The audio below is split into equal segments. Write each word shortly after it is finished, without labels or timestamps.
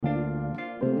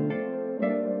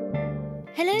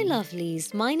Hello,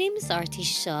 lovelies. My name is Arti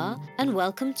Shah, and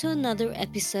welcome to another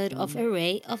episode of A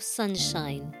Ray of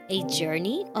Sunshine, a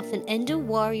journey of an Endo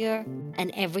warrior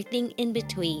and everything in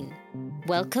between.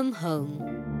 Welcome home.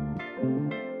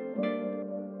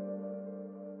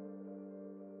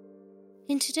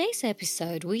 In today's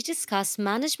episode, we discuss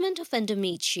management of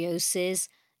endometriosis,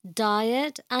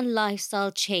 diet, and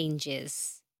lifestyle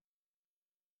changes.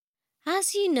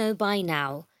 As you know by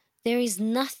now, there is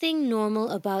nothing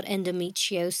normal about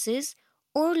endometriosis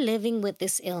or living with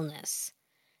this illness.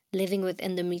 Living with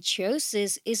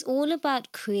endometriosis is all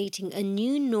about creating a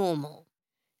new normal,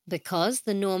 because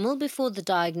the normal before the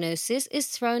diagnosis is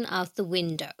thrown out the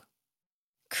window.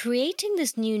 Creating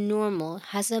this new normal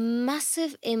has a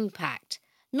massive impact,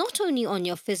 not only on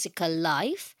your physical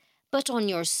life, but on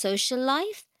your social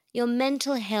life, your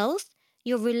mental health,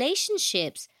 your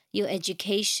relationships, your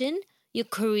education, your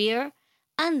career,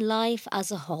 and life as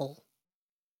a whole.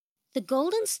 The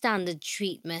golden standard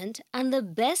treatment and the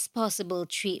best possible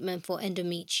treatment for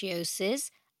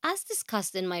endometriosis, as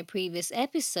discussed in my previous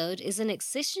episode, is an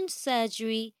excision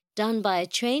surgery done by a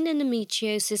trained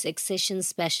endometriosis excision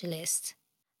specialist.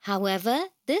 However,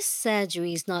 this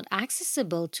surgery is not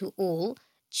accessible to all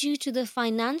due to the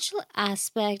financial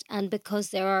aspect and because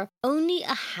there are only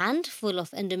a handful of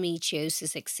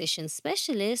endometriosis excision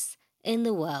specialists in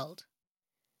the world.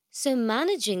 So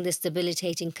managing this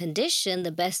debilitating condition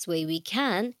the best way we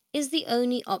can is the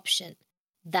only option.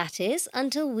 That is,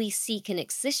 until we seek an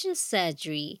excision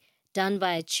surgery done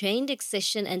by a trained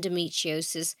excision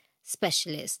endometriosis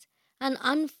specialist. And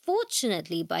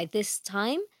unfortunately, by this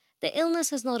time, the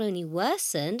illness has not only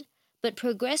worsened, but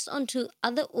progressed onto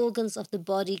other organs of the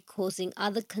body, causing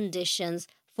other conditions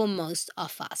for most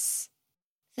of us.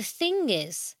 The thing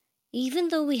is, even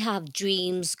though we have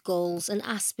dreams, goals, and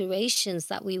aspirations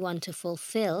that we want to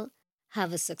fulfill,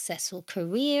 have a successful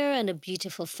career and a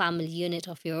beautiful family unit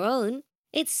of your own,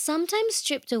 it's sometimes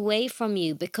stripped away from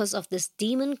you because of this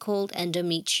demon called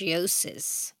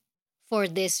endometriosis. For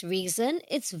this reason,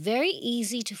 it's very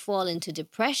easy to fall into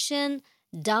depression,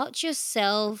 doubt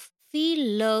yourself, feel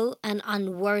low and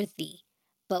unworthy.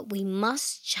 But we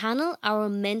must channel our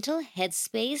mental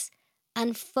headspace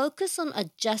and focus on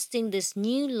adjusting this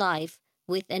new life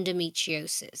with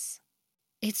endometriosis.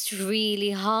 It's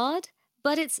really hard,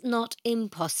 but it's not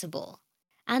impossible.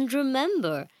 And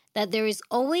remember that there is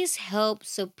always help,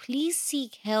 so please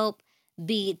seek help,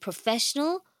 be it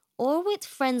professional or with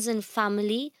friends and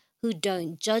family who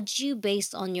don't judge you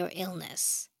based on your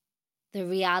illness. The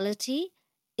reality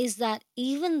is that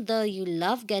even though you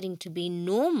love getting to be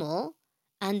normal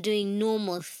and doing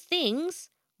normal things,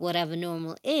 whatever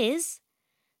normal is,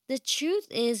 the truth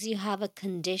is you have a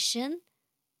condition,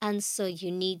 and so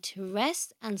you need to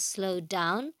rest and slow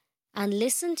down and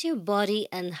listen to your body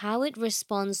and how it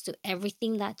responds to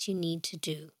everything that you need to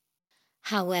do.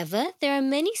 However, there are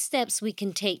many steps we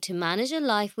can take to manage a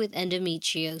life with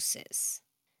endometriosis.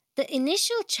 The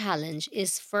initial challenge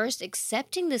is first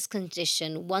accepting this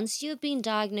condition once you've been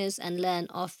diagnosed and learn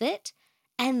of it,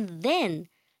 and then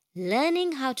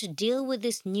learning how to deal with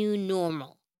this new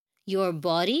normal. Your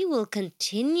body will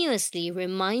continuously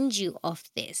remind you of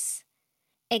this.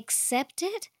 Accept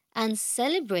it and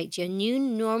celebrate your new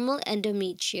normal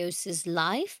endometriosis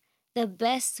life the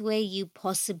best way you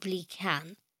possibly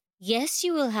can. Yes,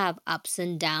 you will have ups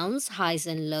and downs, highs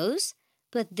and lows,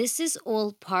 but this is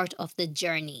all part of the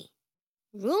journey.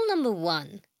 Rule number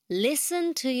 1,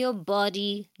 listen to your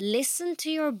body, listen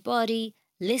to your body,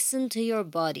 listen to your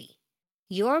body.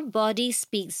 Your body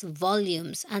speaks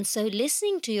volumes, and so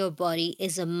listening to your body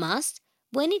is a must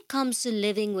when it comes to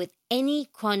living with any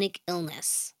chronic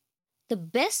illness. The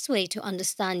best way to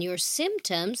understand your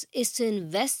symptoms is to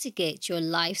investigate your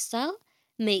lifestyle,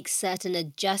 make certain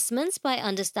adjustments by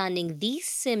understanding these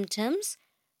symptoms,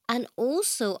 and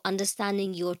also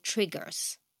understanding your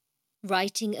triggers.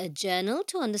 Writing a journal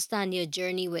to understand your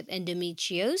journey with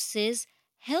endometriosis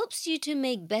helps you to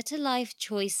make better life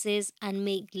choices and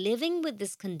make living with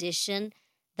this condition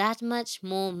that much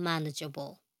more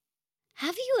manageable.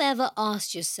 Have you ever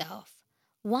asked yourself,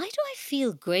 why do I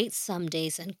feel great some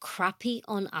days and crappy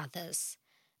on others?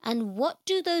 And what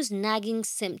do those nagging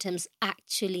symptoms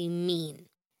actually mean?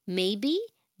 Maybe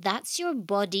that's your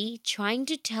body trying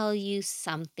to tell you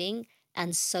something,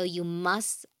 and so you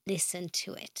must listen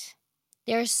to it.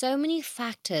 There are so many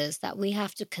factors that we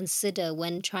have to consider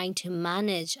when trying to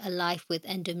manage a life with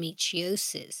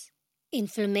endometriosis.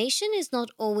 Inflammation is not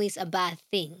always a bad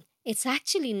thing. It's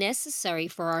actually necessary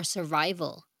for our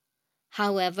survival.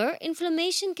 However,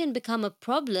 inflammation can become a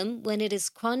problem when it is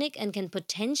chronic and can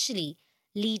potentially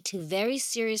lead to very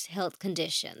serious health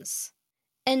conditions.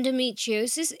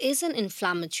 Endometriosis is an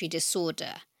inflammatory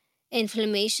disorder.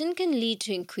 Inflammation can lead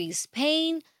to increased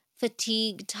pain,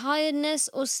 fatigue, tiredness,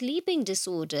 or sleeping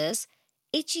disorders,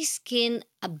 itchy skin,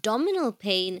 abdominal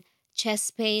pain,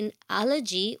 chest pain,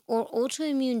 allergy, or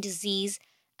autoimmune disease,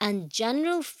 and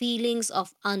general feelings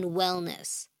of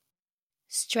unwellness.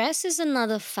 Stress is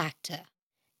another factor.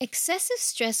 Excessive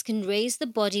stress can raise the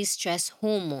body's stress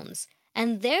hormones,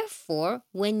 and therefore,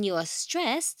 when you are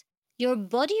stressed, your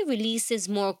body releases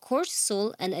more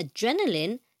cortisol and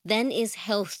adrenaline than is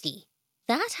healthy.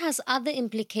 That has other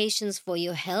implications for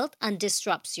your health and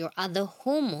disrupts your other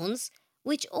hormones,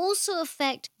 which also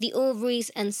affect the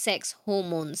ovaries and sex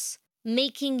hormones,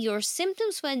 making your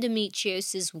symptoms for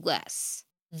endometriosis worse.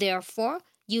 Therefore,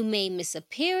 you may miss a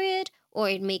period or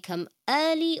it may come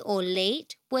early or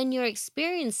late when you're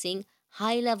experiencing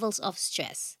high levels of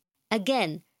stress.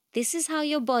 Again, this is how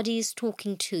your body is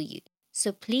talking to you,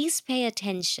 so please pay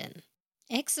attention.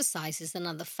 Exercise is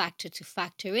another factor to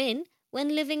factor in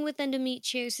when living with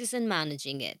endometriosis and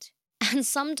managing it. And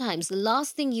sometimes the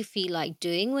last thing you feel like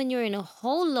doing when you're in a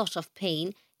whole lot of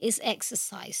pain is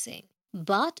exercising.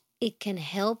 But it can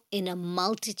help in a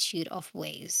multitude of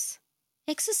ways.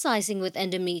 Exercising with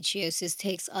endometriosis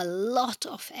takes a lot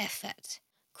of effort.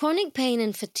 Chronic pain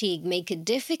and fatigue make it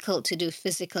difficult to do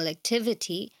physical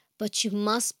activity, but you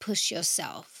must push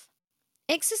yourself.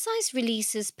 Exercise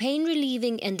releases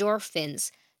pain-relieving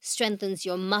endorphins, strengthens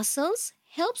your muscles,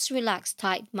 helps relax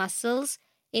tight muscles,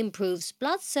 improves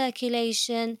blood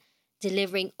circulation,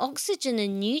 delivering oxygen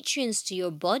and nutrients to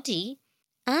your body,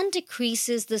 and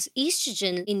decreases the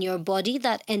estrogen in your body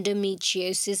that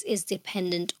endometriosis is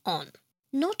dependent on.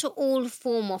 Not all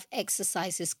form of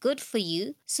exercise is good for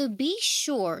you, so be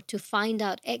sure to find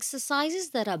out exercises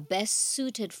that are best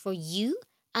suited for you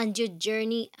and your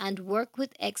journey and work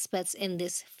with experts in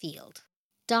this field.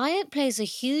 Diet plays a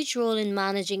huge role in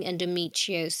managing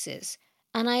endometriosis,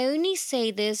 and I only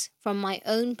say this from my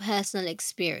own personal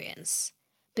experience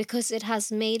because it has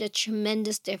made a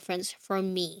tremendous difference for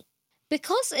me.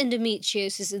 Because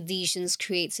endometriosis adhesions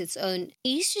creates its own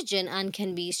estrogen and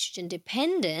can be estrogen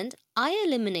dependent, I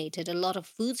eliminated a lot of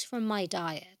foods from my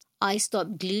diet. I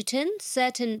stopped gluten,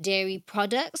 certain dairy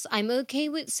products. I'm okay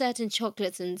with certain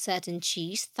chocolates and certain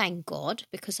cheese, thank God,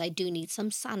 because I do need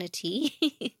some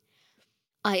sanity.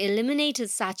 I eliminated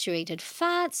saturated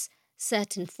fats,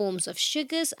 certain forms of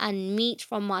sugars, and meat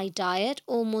from my diet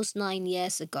almost 9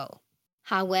 years ago.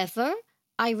 However,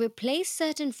 I replaced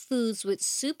certain foods with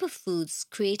superfoods,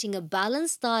 creating a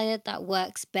balanced diet that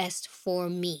works best for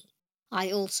me.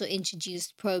 I also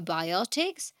introduced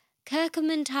probiotics,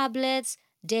 curcumin tablets,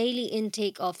 daily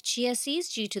intake of chia seeds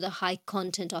due to the high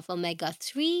content of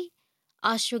omega-3,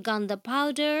 ashwagandha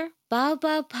powder,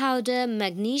 baobab powder,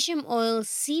 magnesium oil,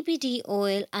 CBD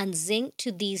oil, and zinc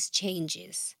to these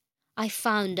changes. I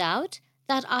found out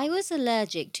that I was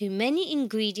allergic to many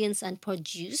ingredients and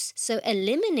produce, so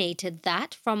eliminated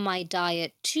that from my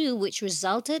diet too, which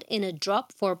resulted in a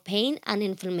drop for pain and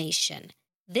inflammation.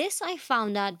 This I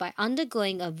found out by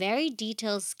undergoing a very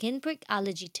detailed skin prick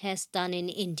allergy test done in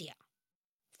India.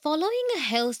 Following a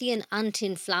healthy and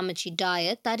anti-inflammatory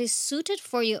diet that is suited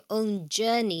for your own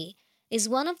journey is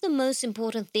one of the most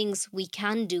important things we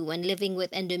can do when living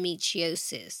with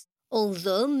endometriosis,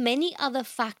 although many other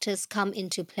factors come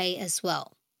into play as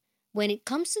well. When it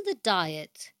comes to the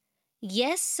diet,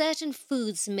 yes, certain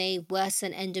foods may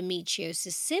worsen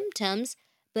endometriosis symptoms,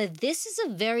 but this is a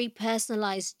very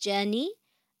personalized journey,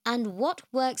 and what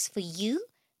works for you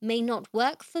may not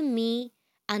work for me,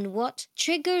 and what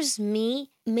triggers me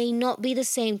may not be the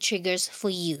same triggers for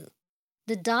you.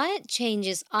 The diet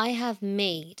changes I have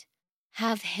made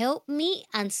have helped me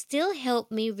and still help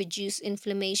me reduce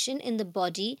inflammation in the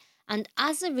body and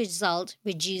as a result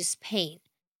reduce pain.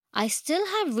 I still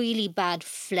have really bad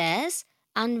flares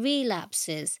and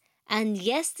relapses, and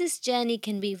yes, this journey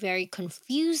can be very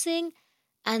confusing,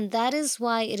 and that is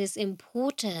why it is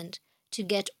important to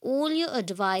get all your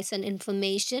advice and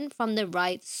information from the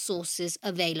right sources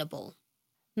available.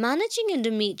 Managing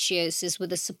endometriosis with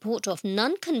the support of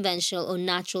non-conventional or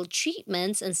natural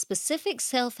treatments and specific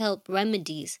self-help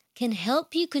remedies can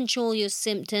help you control your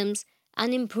symptoms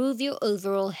and improve your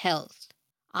overall health.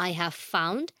 I have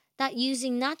found that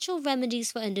using natural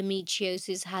remedies for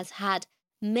endometriosis has had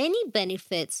many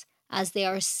benefits as they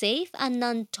are safe and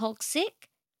non-toxic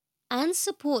and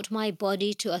support my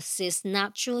body to assist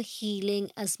natural healing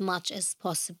as much as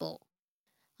possible.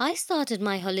 I started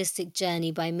my holistic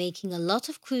journey by making a lot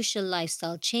of crucial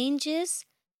lifestyle changes,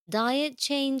 diet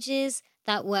changes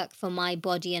that work for my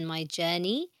body and my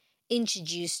journey,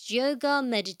 introduced yoga,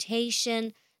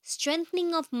 meditation,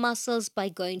 strengthening of muscles by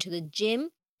going to the gym,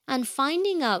 and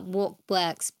finding out what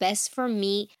works best for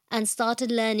me and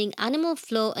started learning animal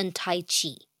flow and Tai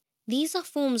Chi. These are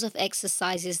forms of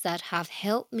exercises that have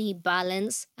helped me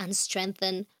balance and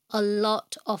strengthen a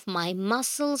lot of my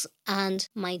muscles and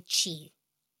my chi.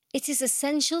 It is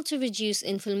essential to reduce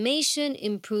inflammation,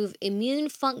 improve immune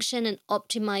function, and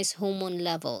optimize hormone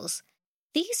levels.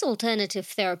 These alternative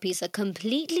therapies are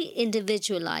completely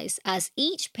individualized as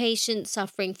each patient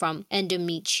suffering from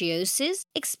endometriosis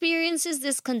experiences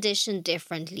this condition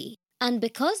differently. And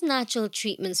because natural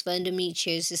treatments for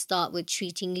endometriosis start with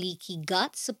treating leaky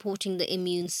gut, supporting the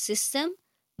immune system,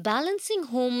 balancing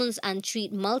hormones, and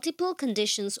treat multiple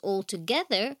conditions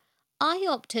altogether, I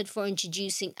opted for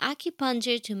introducing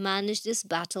acupuncture to manage this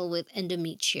battle with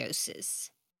endometriosis.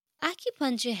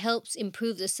 Acupuncture helps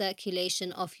improve the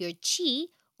circulation of your qi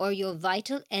or your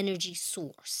vital energy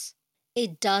source.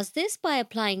 It does this by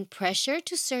applying pressure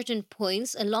to certain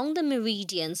points along the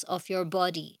meridians of your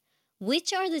body,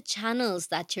 which are the channels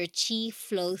that your qi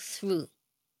flow through.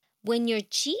 When your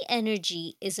qi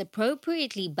energy is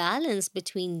appropriately balanced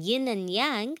between yin and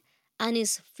yang and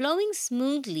is flowing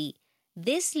smoothly,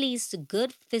 this leads to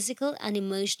good physical and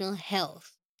emotional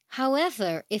health.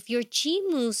 However, if your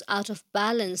qi moves out of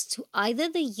balance to either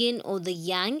the yin or the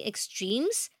yang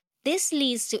extremes, this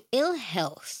leads to ill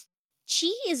health.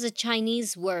 Qi is a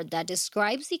Chinese word that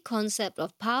describes the concept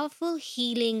of powerful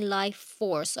healing life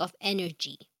force of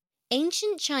energy.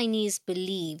 Ancient Chinese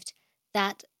believed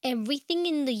that everything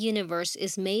in the universe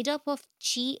is made up of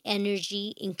qi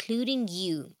energy, including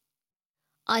you.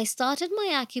 I started my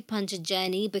acupuncture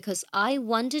journey because I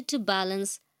wanted to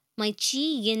balance my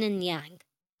qi yin and yang.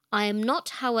 I am not,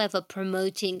 however,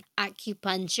 promoting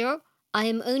acupuncture. I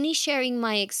am only sharing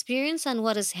my experience and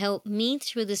what has helped me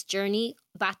through this journey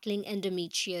battling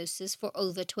endometriosis for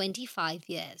over 25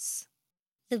 years.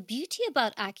 The beauty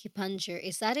about acupuncture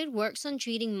is that it works on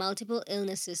treating multiple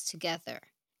illnesses together,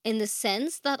 in the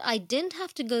sense that I didn't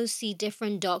have to go see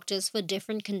different doctors for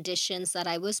different conditions that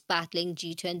I was battling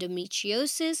due to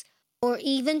endometriosis or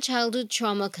even childhood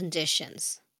trauma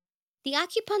conditions. The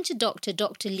acupuncture doctor,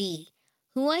 Dr. Lee,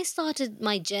 who I started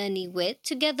my journey with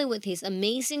together with his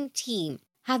amazing team,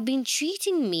 have been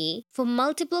treating me for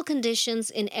multiple conditions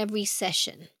in every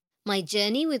session. My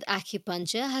journey with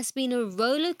acupuncture has been a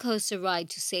roller coaster ride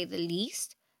to say the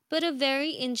least, but a very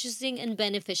interesting and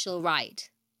beneficial ride.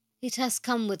 It has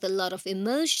come with a lot of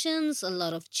emotions, a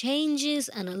lot of changes,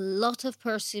 and a lot of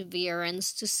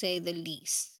perseverance to say the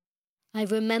least. I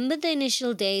remember the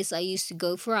initial days I used to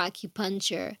go for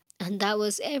acupuncture, and that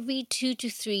was every 2 to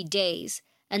 3 days,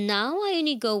 and now I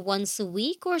only go once a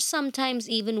week or sometimes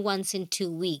even once in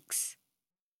 2 weeks.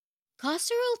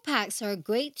 Castor oil packs are a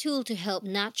great tool to help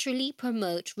naturally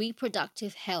promote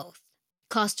reproductive health.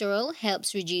 Castor oil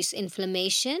helps reduce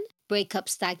inflammation, break up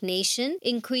stagnation,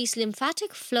 increase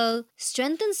lymphatic flow,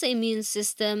 strengthens the immune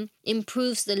system,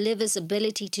 improves the liver's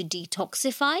ability to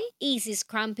detoxify, eases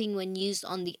cramping when used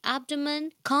on the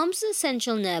abdomen, calms the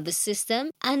central nervous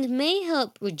system, and may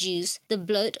help reduce the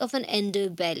bloat of an endo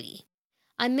belly.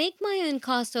 I make my own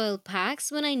castor oil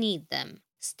packs when I need them.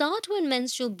 Start when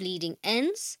menstrual bleeding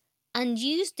ends, and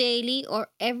use daily or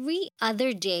every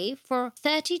other day for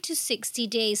 30 to 60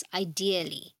 days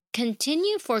ideally.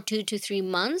 Continue for 2 to 3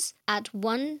 months at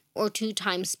 1 or 2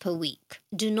 times per week.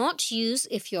 Do not use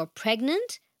if you're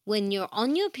pregnant, when you're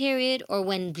on your period, or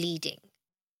when bleeding.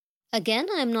 Again,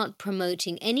 I'm not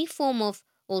promoting any form of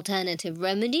alternative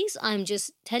remedies. I'm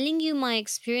just telling you my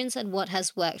experience and what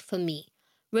has worked for me.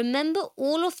 Remember,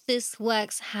 all of this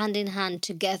works hand in hand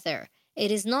together. It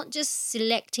is not just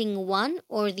selecting one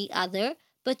or the other,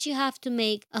 but you have to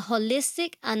make a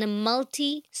holistic and a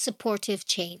multi-supportive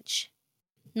change.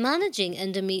 Managing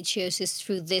endometriosis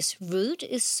through this route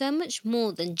is so much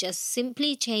more than just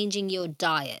simply changing your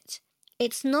diet.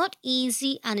 It's not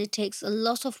easy and it takes a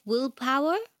lot of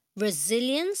willpower,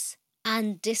 resilience,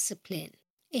 and discipline.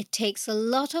 It takes a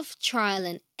lot of trial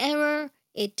and error.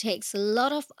 It takes a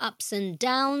lot of ups and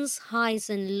downs, highs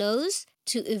and lows,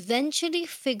 to eventually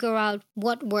figure out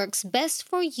what works best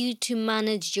for you to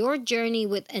manage your journey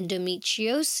with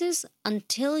endometriosis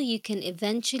until you can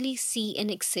eventually see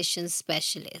an excision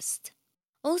specialist.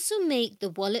 Also make the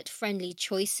wallet-friendly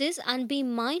choices and be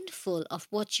mindful of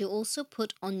what you also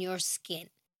put on your skin.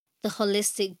 The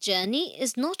holistic journey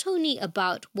is not only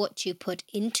about what you put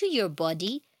into your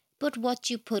body, but what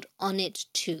you put on it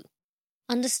too.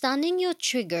 Understanding your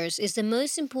triggers is the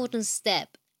most important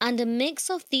step, and a mix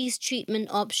of these treatment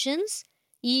options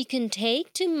you can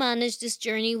take to manage this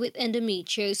journey with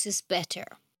endometriosis better.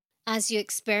 As you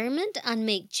experiment and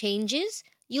make changes,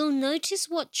 you'll notice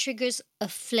what triggers a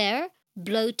flare,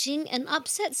 bloating, an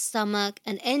upset stomach,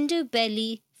 an endo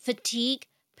belly, fatigue,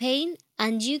 pain,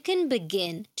 and you can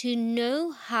begin to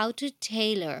know how to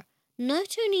tailor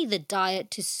not only the diet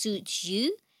to suit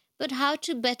you, but how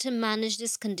to better manage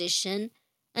this condition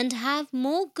and have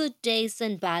more good days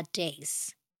than bad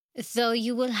days. Though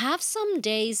you will have some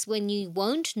days when you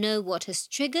won't know what has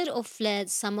triggered or flared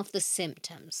some of the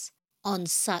symptoms. On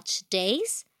such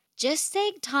days, just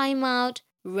take time out,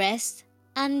 rest,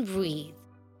 and breathe.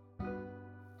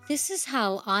 This is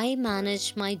how I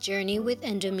manage my journey with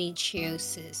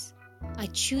endometriosis. I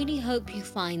truly hope you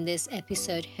find this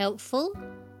episode helpful,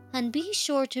 and be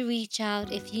sure to reach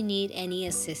out if you need any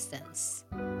assistance.